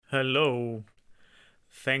Hello,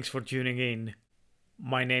 thanks for tuning in.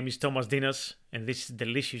 My name is Thomas Dinas, and this is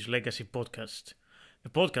Delicious Legacy Podcast, a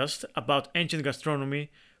podcast about ancient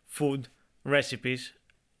gastronomy, food, recipes,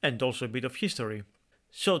 and also a bit of history.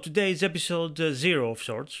 So today is episode zero of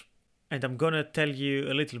sorts, and I'm gonna tell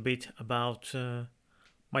you a little bit about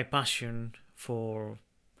my passion for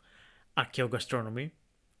archaeogastronomy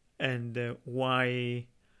and why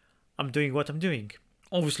I'm doing what I'm doing.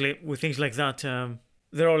 Obviously, with things like that,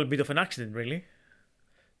 they're all a bit of an accident, really.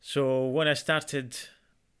 So when I started,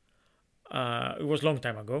 it was a long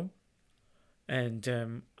time ago, and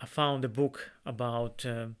I found a book about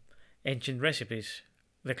ancient recipes,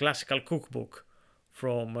 the classical cookbook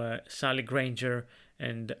from Sally Granger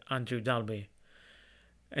and Andrew Dalby.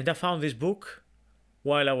 And I found this book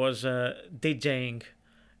while I was DJing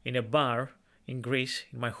in a bar in Greece,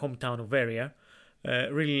 in my hometown of Veria,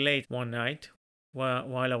 really late one night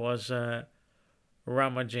while I was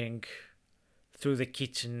rummaging through the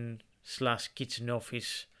kitchen/kitchen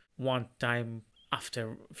office one time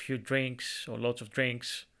after a few drinks or lots of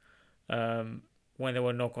drinks, when there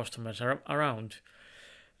were no customers around.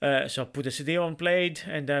 So I put the CD on, played,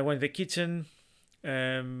 and I went to the kitchen.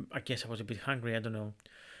 I guess I was a bit hungry, I don't know.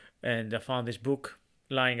 And I found this book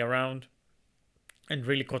lying around and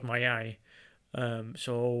really caught my eye.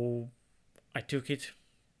 So I took it,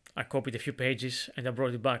 I copied a few pages, and I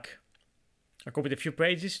brought it back. I copied a few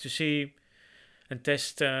pages to see and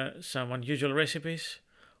test some unusual recipes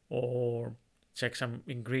or check some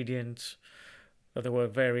ingredients that were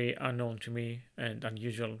very unknown to me and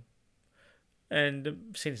unusual.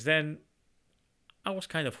 And since then, I was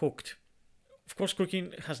kind of hooked. Of course,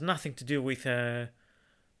 cooking has nothing to do with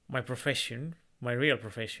my profession, my real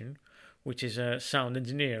profession, which is a sound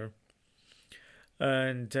engineer.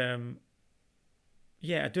 And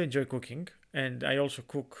I do enjoy cooking, and I also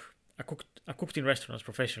cook. I cooked in restaurants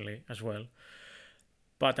professionally as well,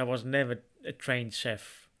 but I was never a trained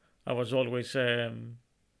chef. I was always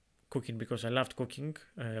cooking because I loved cooking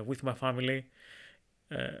with my family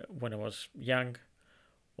when I was young,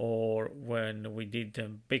 or when we did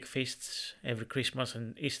big feasts every Christmas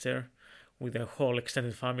and Easter with the whole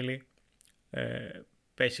extended family.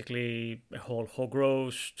 Basically, a whole hog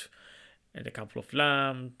roast and a couple of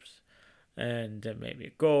lambs and maybe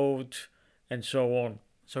a goat and so on.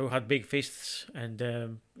 So you had big feasts, and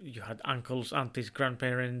you had uncles, aunties,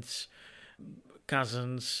 grandparents,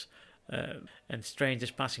 cousins, and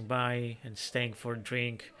strangers passing by and staying for a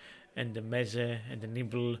drink, and the meze and the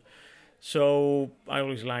nibble. So I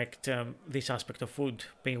always liked this aspect of food,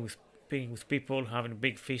 being with people, having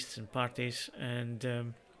big feasts and parties.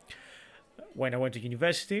 And when I went to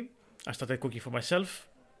university, I started cooking for myself.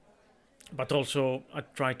 But also, I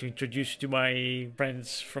tried to introduce to my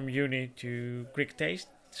friends from uni to Greek tastes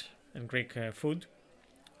and Greek food.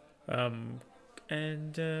 And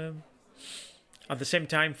at the same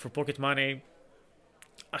time, for pocket money,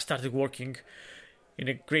 I started working in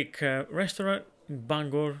a Greek restaurant in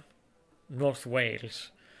Bangor, North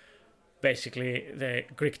Wales. Basically, the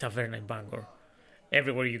Greek taverna in Bangor.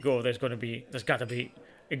 Everywhere you go, there's gotta be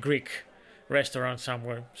a Greek restaurant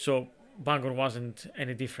somewhere. So Bangor wasn't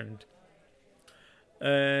any different.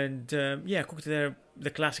 And I cooked there the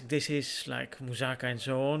classic dishes like moussaka and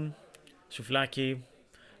so on, souvlaki,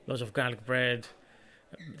 lots of garlic bread,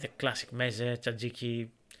 the classic meze, tzatziki,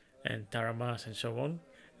 and taramas and so on.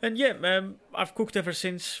 And I've cooked ever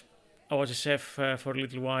since. I was a chef for a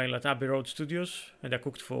little while at Abbey Road Studios, and I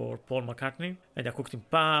cooked for Paul McCartney, and I cooked in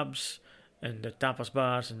pubs and tapas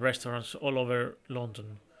bars and restaurants all over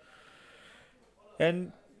London.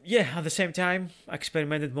 And at the same time, I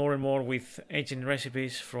experimented more and more with ancient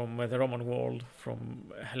recipes from the Roman world,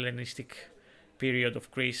 from Hellenistic period of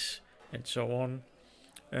Greece, and so on.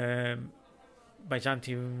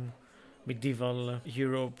 Byzantium, medieval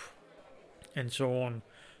Europe, and so on.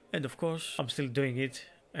 And of course, I'm still doing it,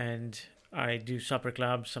 and I do supper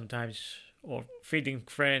clubs sometimes, or feeding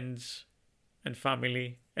friends and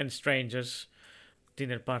family and strangers,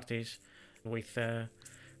 dinner parties with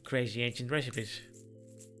crazy ancient recipes.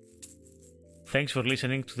 Thanks for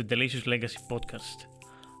listening to the Delicious Legacy Podcast.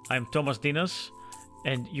 I'm Thomas Dinas,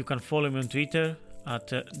 and you can follow me on Twitter at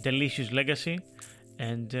Delicious Legacy,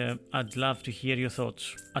 and I'd love to hear your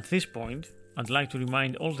thoughts. At this point, I'd like to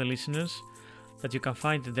remind all the listeners that you can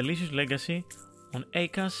find the Delicious Legacy on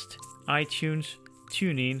Acast, iTunes,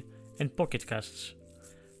 TuneIn, and Pocket Casts.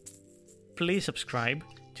 Please subscribe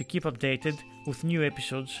to keep updated with new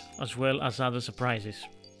episodes as well as other surprises.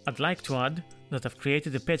 I'd like to add that I've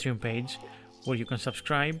created a Patreon page where you can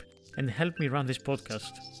subscribe and help me run this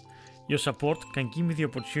podcast. Your support can give me the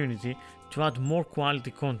opportunity to add more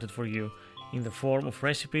quality content for you in the form of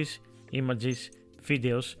recipes, images,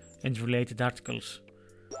 videos, and related articles.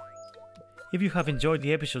 If you have enjoyed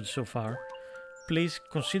the episode so far, please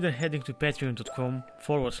consider heading to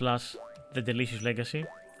patreon.com/The Delicious Legacy,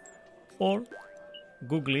 or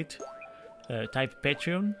Google it, type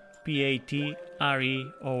Patreon,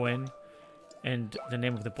 Patreon, and the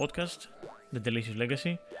name of the podcast, The Delicious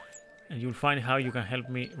Legacy, and you'll find how you can help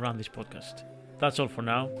me run this podcast. That's all for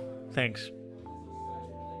now. Thanks.